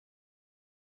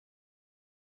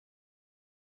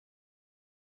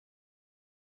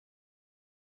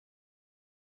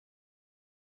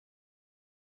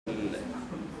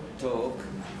talk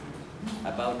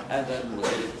about other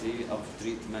modality of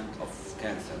treatment of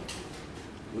cancer,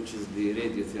 which is the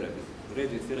radiotherapy.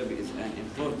 Radiotherapy is an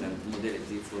important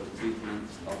modality for treatment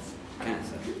of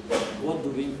cancer. What do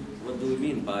we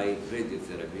mean by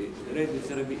radiotherapy?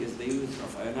 Radiotherapy is the use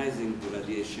of ionizing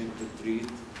radiation to treat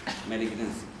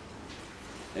malignancy.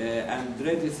 And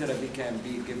radiotherapy can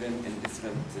be given in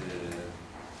different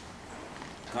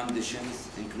conditions,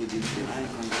 including benign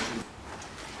conditions.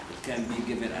 It can be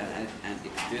given an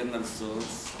external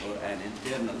source or an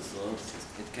internal source.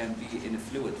 It can be in a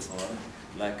fluid form,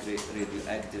 like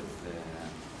radioactive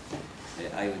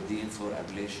iodine for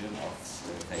ablation of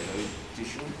thyroid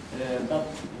tissue. But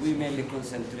we mainly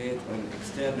concentrate on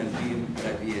external beam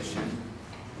radiation,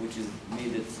 which is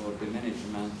needed for the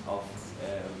management of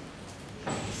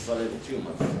solid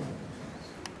tumors.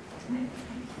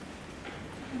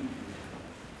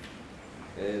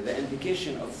 The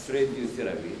indication of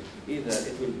radiotherapy, either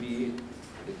it will be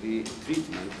the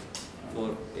treatment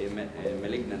for a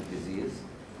malignant disease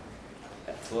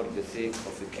for the sake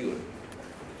of a cure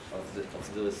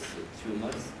of those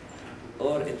tumors,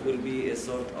 or it will be a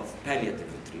sort of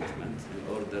palliative treatment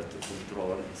in order to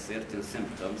control certain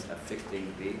symptoms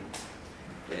affecting the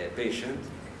patient.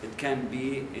 It can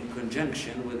be in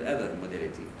conjunction with other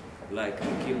modality, like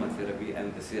the chemotherapy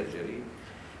and the surgery.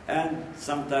 And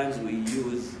sometimes we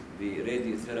use the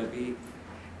radiotherapy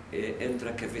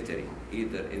intracavitary,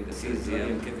 either in the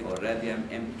cesium or radium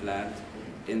implant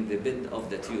in the bed of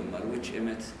the tumor, which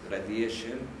emits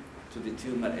radiation to the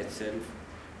tumor itself,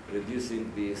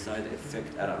 reducing the side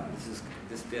effect around.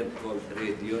 This term called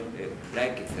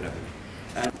brachytherapy.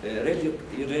 And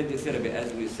radiotherapy,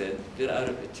 as we said, there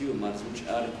are tumors which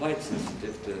are quite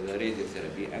sensitive to the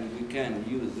radiotherapy, and we can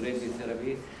use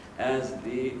radiotherapy as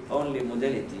the only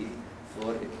modality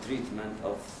for treatment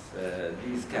of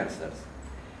these cancers.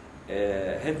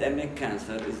 Head and neck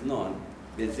cancer is known,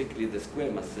 basically the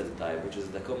squamous cell type, which is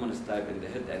the commonest type in the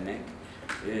head and neck,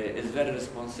 is very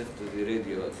responsive to the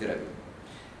radiotherapy.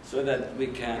 So that we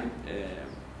can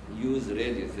use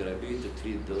radiotherapy to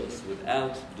treat those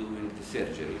without doing the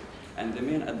surgery. And the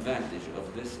main advantage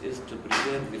of this is to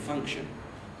preserve the function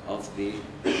of the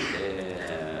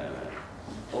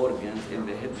organs in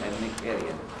the head and neck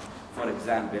area. For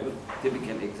example,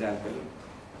 typical example,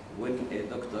 when a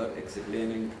doctor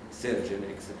surgeon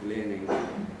explaining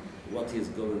what he's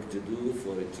going to do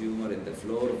for a tumor in the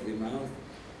floor of the mouth,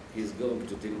 he's going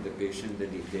to tell the patient the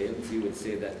details. He will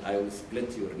say that I will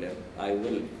split your lip, I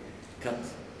will cut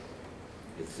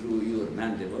through your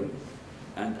mandible,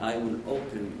 and I will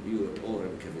open your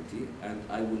oral cavity, and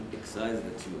I will excise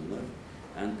the tumor,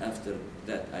 and after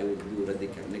that I will do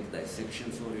radical neck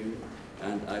dissection for you,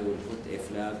 and I will put a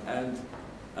flap, and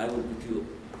I will put you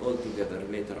all together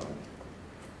later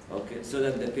on. Okay, so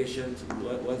that the patient,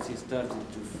 once he started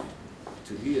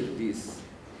to hear this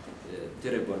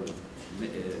terrible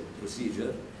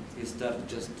procedure, he started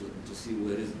just to see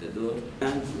where is the door,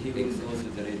 and he goes to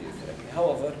the radiotherapy.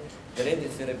 However, the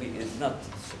radiotherapy is not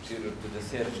superior to the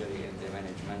surgery in the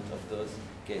management of those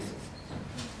cases.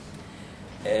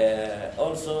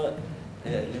 Also,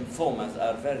 lymphomas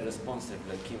are very responsive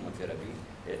to chemotherapy,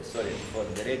 for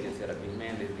the radiotherapy,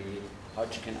 mainly the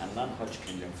Hodgkin and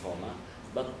non-Hodgkin lymphoma,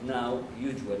 but now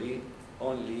usually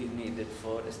only needed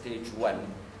for stage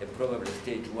 1, probably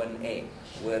stage 1A,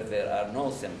 where there are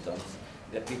no symptoms.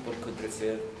 The people could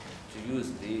refer to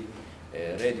use the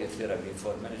radiotherapy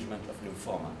for management of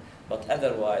lymphoma. But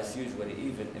otherwise, usually,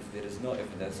 even if there is no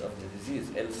evidence of the disease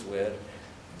elsewhere,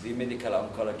 the medical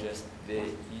oncologist, they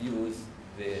use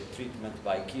the treatment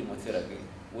by chemotherapy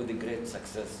with a great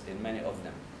success in many of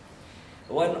them.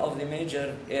 One of the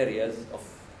major areas of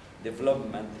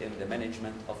development in the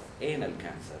management of anal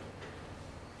cancer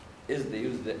is the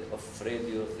use of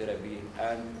radiotherapy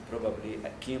and probably a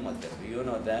chemotherapy. You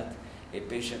know that a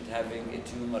patient having a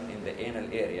tumor in the anal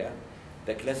area,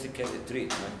 the classical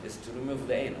treatment is to remove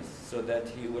the anus so that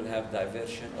he will have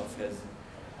diversion of his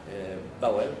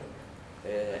bowel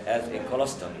as a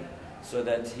colostomy, so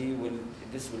that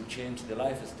this will change the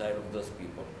lifestyle of those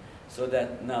people. So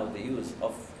that now the use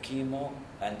of chemo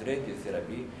and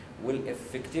radiotherapy will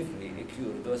effectively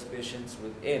cure those patients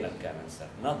with anal cancer,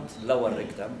 not lower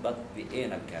rectum, but the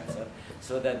anal cancer,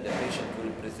 so that the patient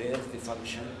will preserve the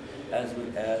function as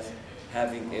well as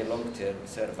having a long-term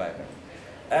survival.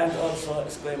 And also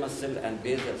squamous cell and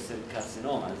basal cell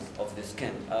carcinomas of the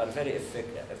skin are very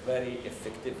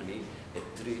effectively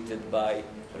treated by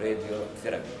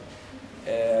radiotherapy.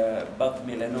 But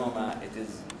melanoma, it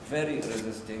is very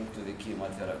resistant to the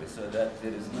chemotherapy, so that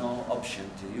there is no option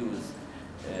to use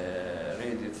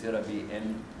radiotherapy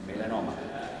in melanoma.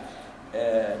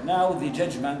 Now the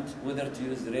judgment whether to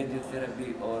use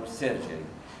radiotherapy or surgery.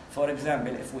 For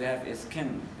example, if we have a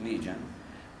skin lesion,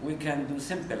 we can do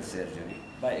simple surgery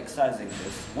by excising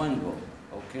this one go,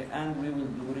 okay, and we will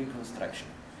do reconstruction.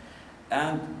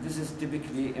 And this is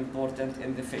typically important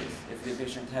in the face. If the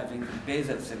patient having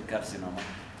basal cell carcinoma,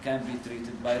 it can be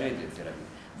treated by radiotherapy.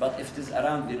 But if it is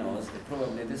around the nose,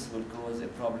 probably this will cause a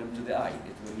problem to the eye.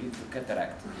 It will lead to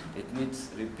cataract. It needs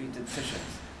repeated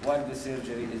sessions, while the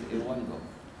surgery is a one go.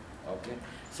 Okay?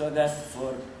 So that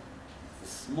for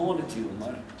small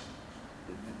tumor,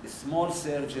 the small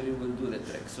surgery will do the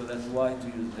trick. So that's why to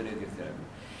use the radiotherapy.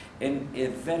 In a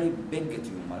very big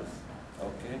tumors,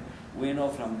 okay, we know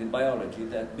from the biology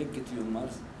that big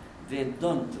tumors, they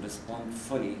don't respond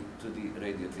fully to the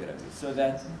radiotherapy, so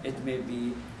that it may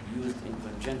be used in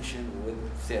conjunction with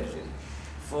surgery.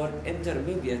 For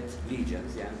intermediate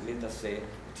lesions, and let us say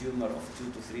a tumor of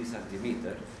 2 to 3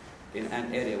 centimeters in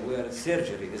an area where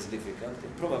surgery is difficult,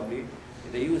 probably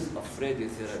the use of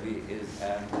radiotherapy is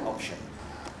an option.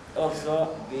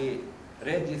 Also, the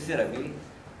radiotherapy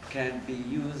can be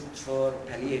used for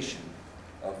palliation.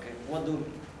 Okay, what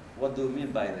do we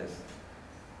mean by this?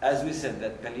 As we said,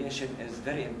 that palliation is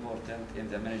very important in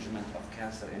the management of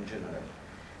cancer in general.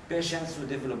 Patients who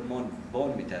develop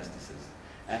bone metastasis,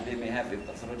 and they may have a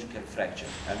pathological fracture,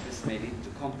 and this may lead to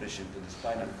compression to the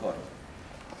spinal cord.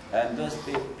 And those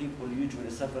people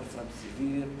usually suffer from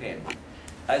severe pain.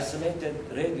 Isolated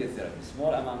radiotherapy,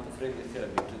 small amount of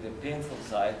radiotherapy to the painful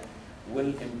side will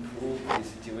improve the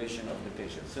situation of the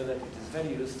patient, so that it is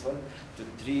very useful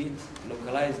to treat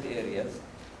localized areas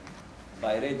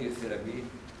by radiotherapy,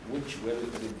 which will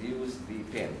reduce the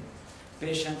pain.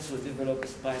 Patients who develop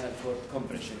spinal cord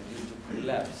compression due to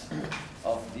collapse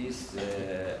of the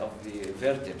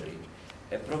vertebrae,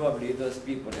 probably those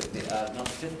people, if they are not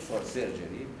fit for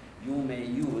surgery, you may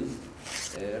use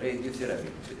radiotherapy.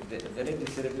 The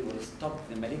radiotherapy will stop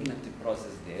the malignant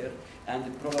process there,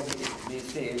 and probably it may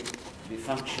save the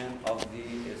function of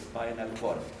the spinal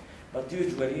cord. But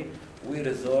usually we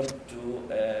resort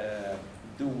to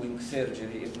doing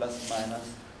surgery plus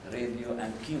minus radio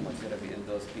and chemotherapy in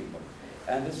those people.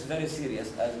 And this is very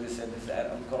serious. As we said, this is an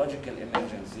oncological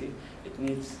emergency. It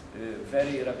needs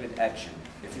very rapid action.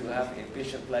 If you have a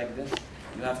patient like this,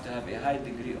 you have to have a high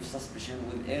degree of suspicion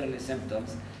with early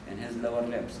symptoms in his lower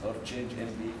limbs, or change in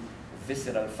the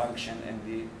visceral function in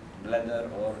the bladder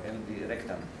or in the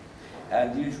rectum.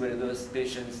 And usually those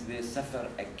patients, they suffer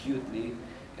acutely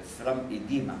from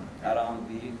edema around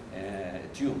the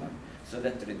tumor. So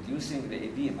that reducing the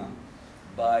edema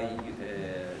by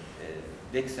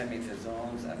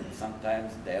dexamethasones and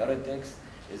sometimes diuretics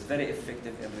is very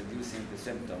effective in reducing the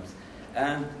symptoms.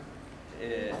 And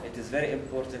it is very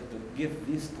important to give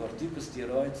these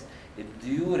corticosteroids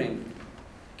during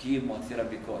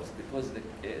chemotherapy course, because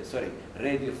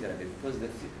radiotherapy, because the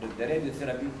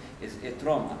radiotherapy is a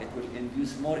trauma. It will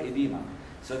induce more edema,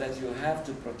 so that you have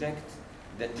to protect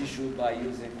the tissue by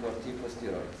using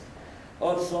corticosteroids.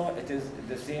 Also, it is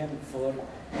the same for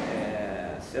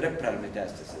cerebral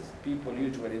metastasis. People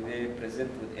usually, they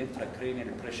present with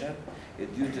intracranial pressure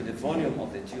due to the volume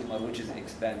of the tumor, which is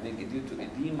expanding, due to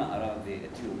edema around the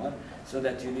tumor, so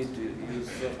that you need to use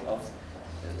sort of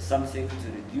something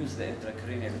to reduce the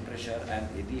intracranial pressure and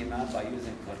edema by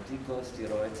using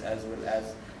corticosteroids, as well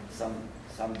as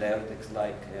some diuretics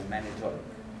like mannitol.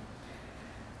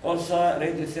 Also,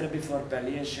 radiotherapy for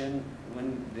palliation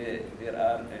when there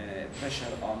are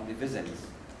pressure on the vessels.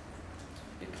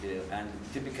 And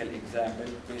typical example,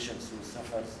 patients who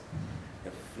suffer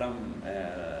from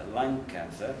lung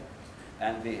cancer,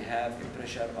 and they have a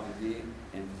pressure on the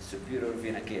superior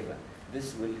vena cava.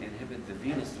 This will inhibit the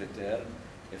venous return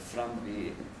from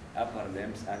the upper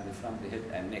limbs and from the head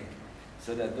and neck.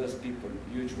 So that those people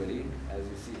usually, as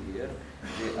you see here,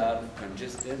 they are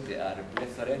congested, they are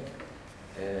plethoric,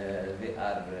 they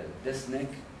are dyspneic,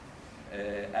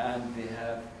 and they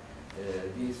have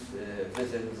these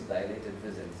vessels, dilated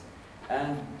vessels.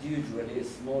 And usually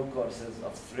small courses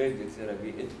of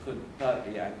radiotherapy, it could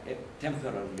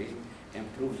temporarily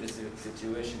improve the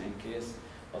situation in case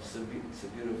of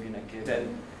superior vena cava.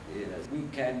 We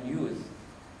can use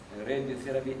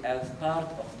radiotherapy as part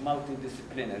of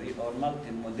multidisciplinary or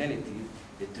multimodality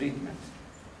treatment.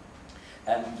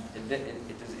 And it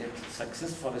is a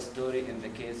successful story in the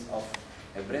case of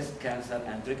breast cancer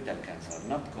and rectal cancer,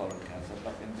 not colon cancer,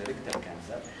 but in the rectal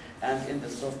cancer and in the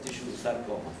soft tissue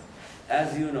sarcoma.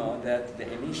 As you know, that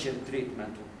the initial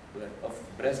treatment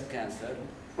of breast cancer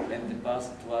in the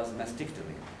past was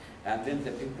mastectomy. And then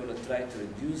the people tried to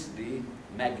reduce the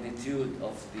magnitude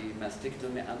of the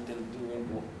mastectomy until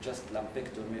doing just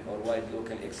lumpectomy or wide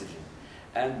local excision.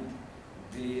 And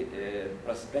the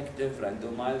prospective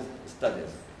randomized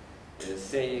studies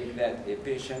saying that a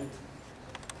patient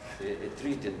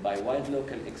treated by wide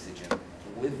local excision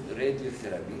with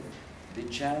radiotherapy, the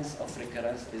chance of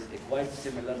recurrence is quite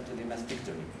similar to the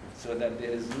mastectomy, so that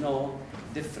there is no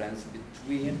difference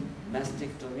between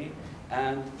mastectomy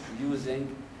and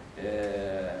using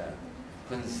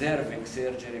conserving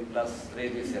surgery plus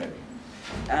radiotherapy.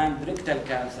 And rectal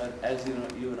cancer, as you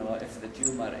know, if the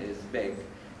tumor is big,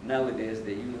 nowadays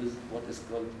they use what is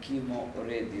called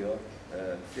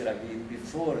chemoradiotherapy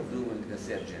before doing the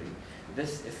surgery.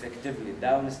 This effectively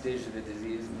downstage the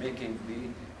disease, making the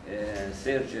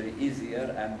surgery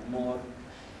easier and more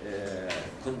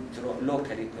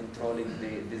locally controlling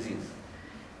the disease.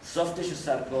 Soft tissue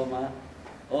sarcoma,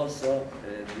 also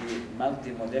the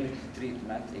multimodality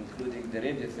treatment, including the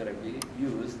radiotherapy,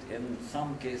 used in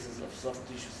some cases of soft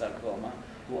tissue sarcoma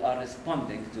who are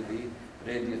responding to the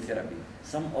radiotherapy.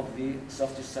 Some of the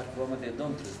soft tissue sarcoma, they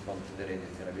don't respond to the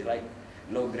radiotherapy, like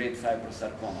low-grade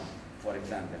fibrosarcoma, for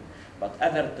example. But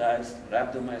other types,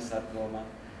 rhabdomyosarcoma,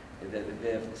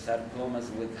 the sarcomas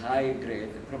with high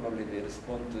grade, probably they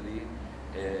respond to the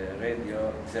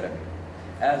radiotherapy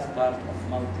as part of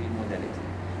multimodality.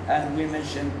 And we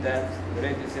mentioned that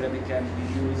radiotherapy can be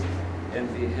used in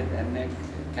the head and neck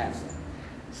cancer.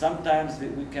 Sometimes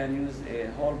we can use a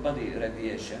whole body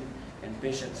radiation in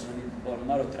patients who need bone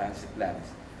marrow transplant.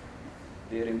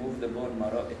 They remove the bone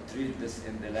marrow, treat this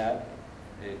in the lab,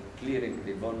 clearing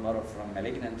the bone marrow from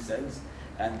malignant cells,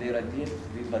 and they radiate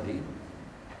the body.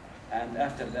 And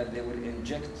after that, they will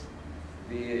inject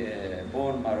the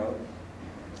bone marrow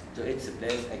to its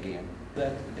place again.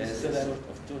 That is a sort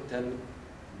of total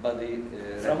body.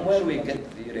 From where we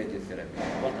get the radiotherapy?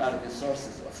 What are the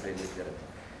sources of radiotherapy?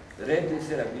 The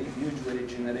radiotherapy usually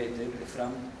generated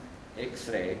from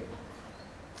X-ray.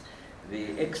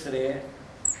 The X-ray,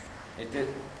 the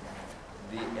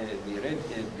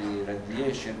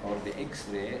radiation or the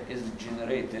X-ray is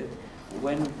generated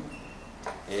when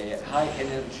a high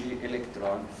energy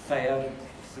electron fired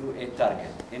through a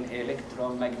target in an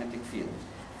electromagnetic field,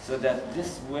 so that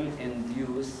this will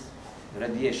induce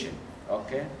radiation,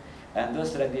 okay? And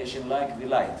those radiation, like the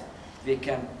light, they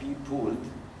can be pulled,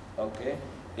 okay,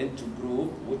 into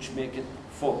group which make it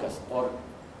focused or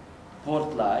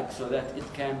port-like, so that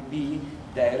it can be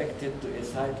directed to a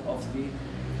site of the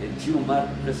tumor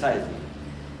precisely.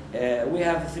 We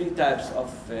have three types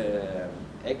of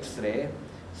X-ray.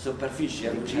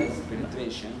 Superficial, which has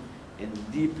penetration in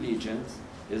deep lesions,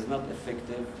 is not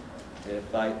effective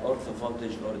by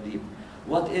orthovoltage or deep.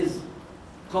 What is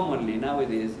commonly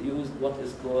nowadays used, what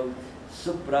is called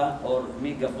supra or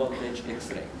mega voltage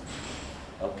X-ray.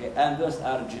 Okay, and those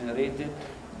are generated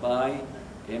by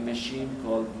a machine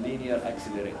called linear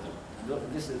accelerator.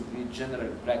 This is the general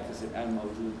practice and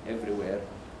موجود everywhere,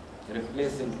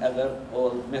 replacing other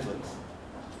old methods.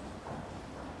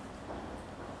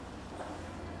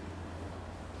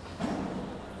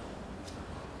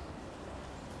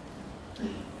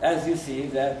 As you see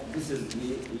that this is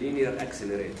the linear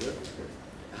accelerator.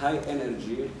 High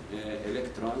energy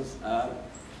electrons are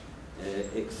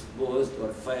exposed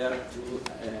or fired to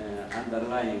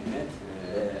underlying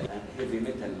heavy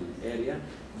metal area.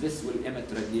 This will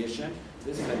emit radiation.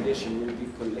 This radiation will be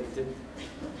collected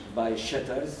by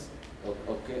shutters,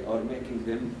 okay, or making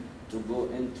them to go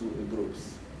into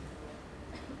groups.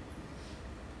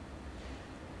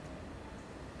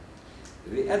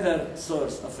 The other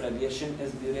source of radiation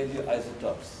is the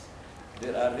radioisotopes.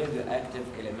 There are radioactive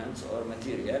elements or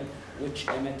material which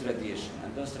emit radiation,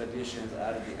 and those radiations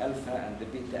are the alpha and the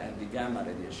beta and the gamma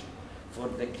radiation. For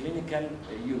the clinical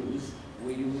use,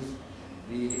 we use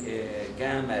the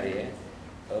gamma ray,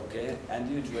 okay, and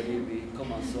usually the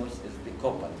common source is the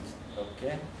cobalt,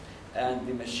 okay, and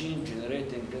the machine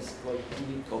generating this called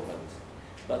cobalt.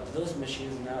 But those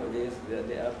machines nowadays,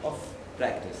 they are off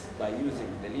practice by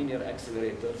using the linear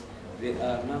accelerators. They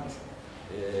are not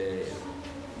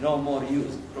no more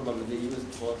used, probably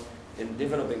used for in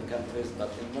developing countries,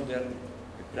 but in modern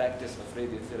practice of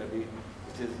radiotherapy,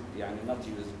 it is not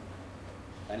used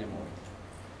anymore.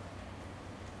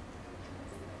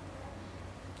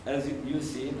 As you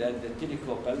see that the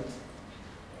telecobalt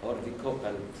or the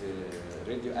cobalt,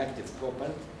 radioactive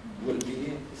cobalt, will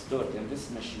be stored in this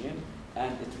machine,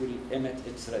 and it will emit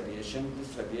its radiation.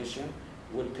 This radiation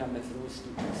will come through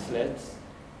slits,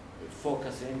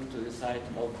 focusing to the site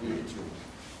of the tumor.